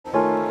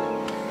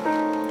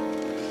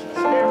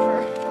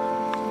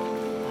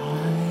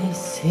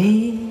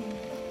see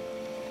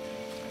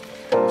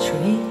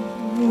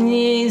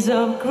trees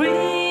of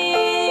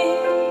green,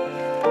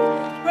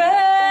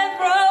 red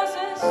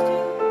roses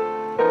too.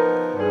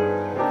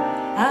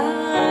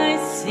 I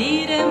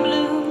see them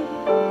bloom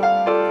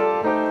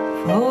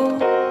for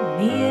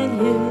me and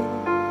you,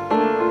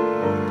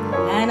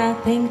 and I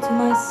think to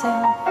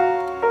myself,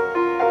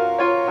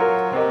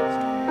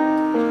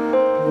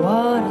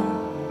 what a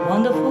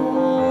wonderful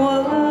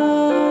world.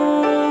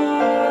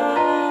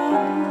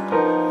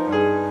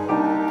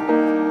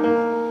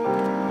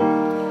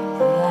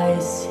 I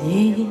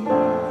see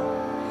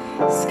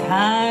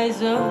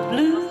skies of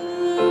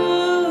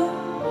blue,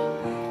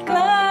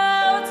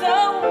 clouds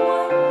of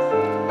white,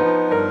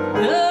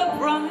 the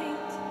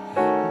bright,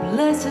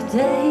 blessed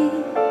day,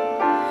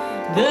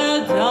 the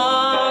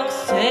dark,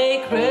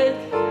 sacred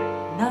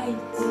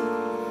night.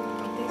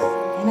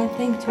 And I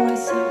think to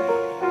myself,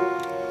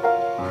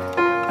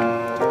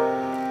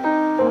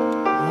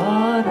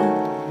 what a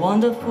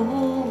wonderful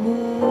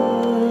world.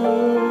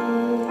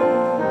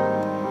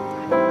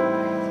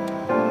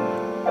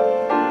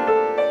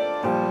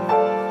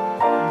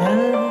 The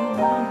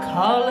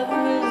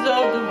colors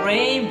of the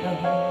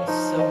rainbow,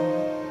 so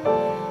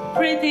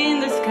pretty in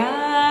the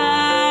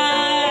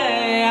sky,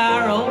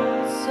 are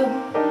also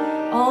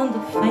on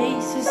the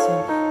faces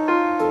of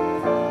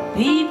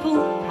people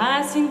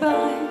passing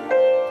by.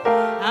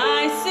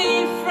 I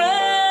see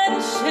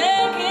friends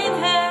shaking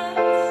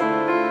hands,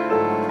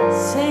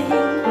 saying,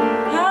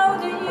 how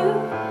do you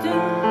do?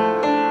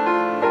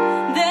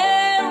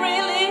 They're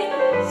really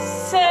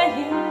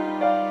saying,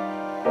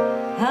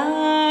 I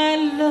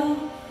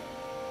love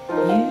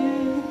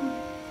you.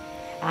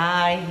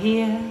 I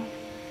hear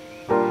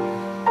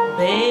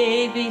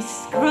babies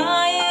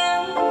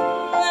crying,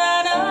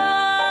 and I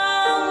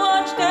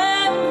watch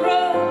them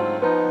grow.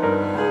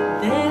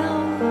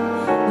 They'll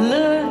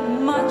learn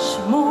much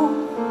more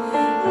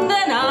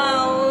than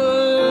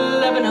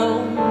I'll ever know.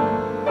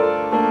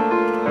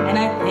 And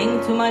I think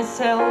to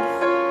myself,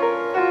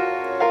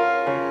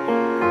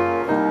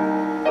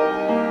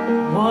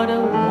 what a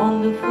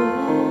wonderful world.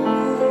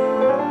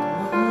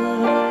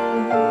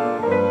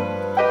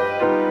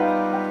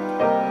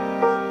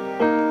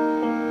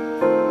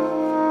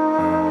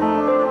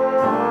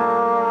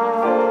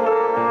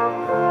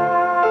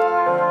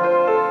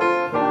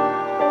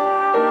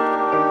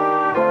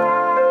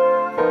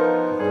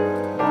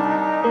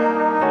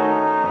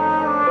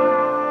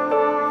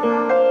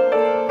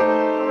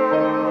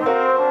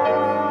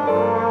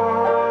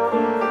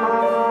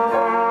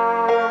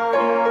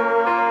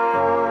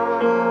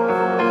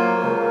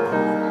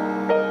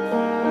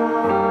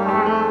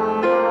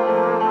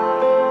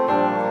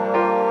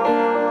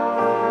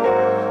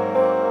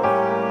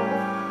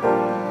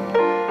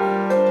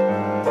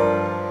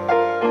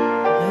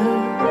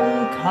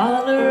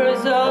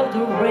 Colors of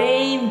the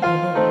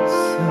rainbow,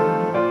 so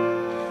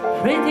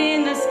pretty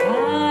in the sky,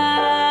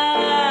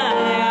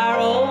 are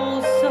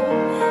also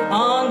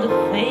on the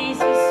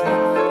faces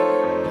of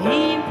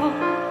people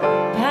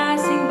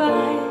passing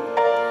by.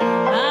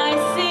 I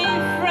see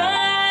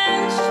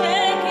friends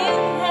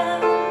shaking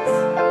hands,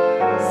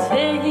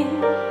 saying,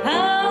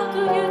 how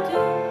do you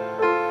do?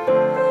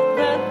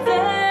 But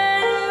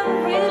they're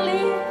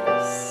really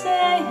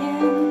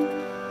saying,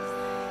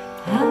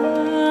 I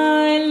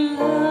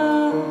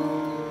love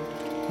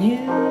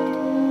you.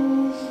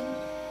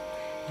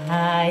 I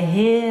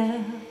hear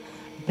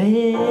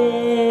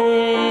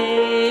babies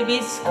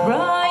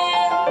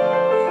crying,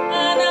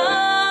 and I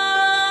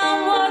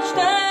watch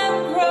them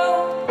grow.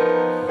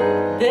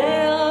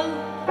 They'll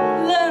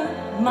learn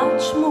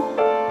much more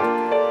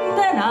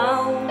than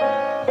I'll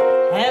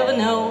ever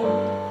know.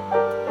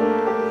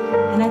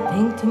 And I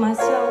think to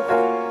myself,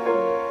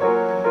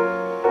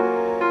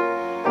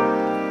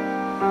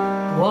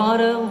 what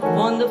a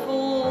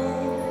wonderful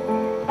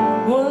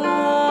world.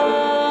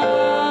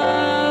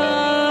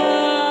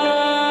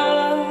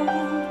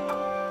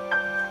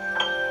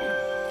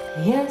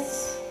 Yes,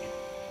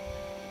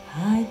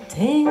 I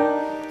think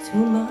to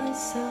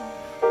myself,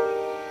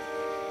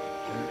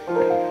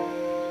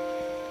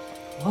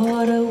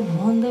 what a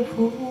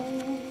wonderful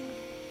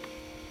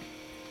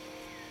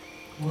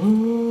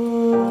world.